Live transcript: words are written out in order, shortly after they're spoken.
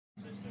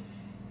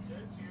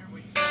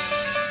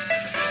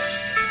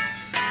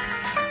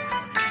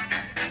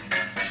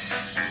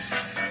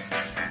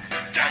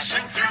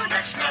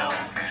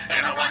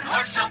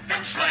one-horse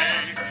open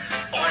sleigh.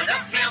 O'er the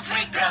fields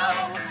we go,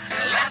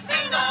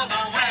 laughing all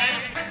the way.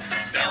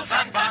 Bells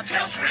on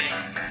bobtails ring,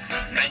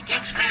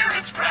 making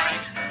spirits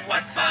bright.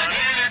 What fun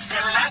it is to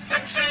laugh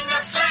and sing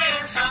a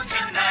sleighing song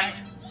tonight.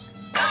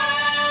 Oh,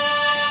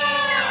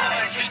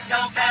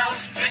 jingle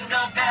bells,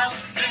 jingle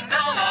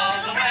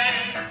all the way.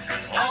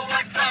 Oh,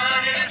 what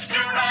fun it is to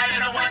ride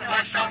in a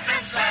one-horse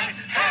open sleigh.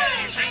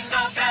 Hey,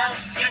 jingle bells,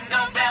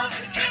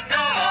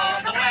 jingle all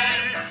the way.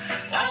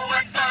 Oh,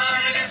 what fun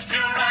it is to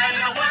ride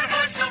in a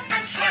one-horse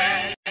open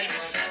sleigh.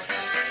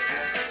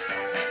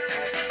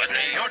 A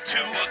day or two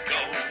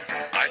ago,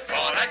 I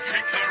thought I'd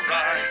take a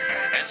ride,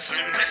 and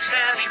soon Miss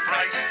Fanny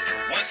Bright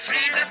was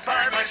seated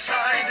by my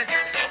side.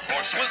 The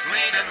horse was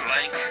lean and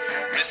lank,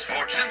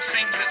 misfortune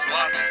seemed his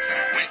lot.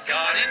 We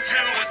got into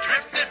a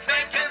drifted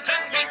bank and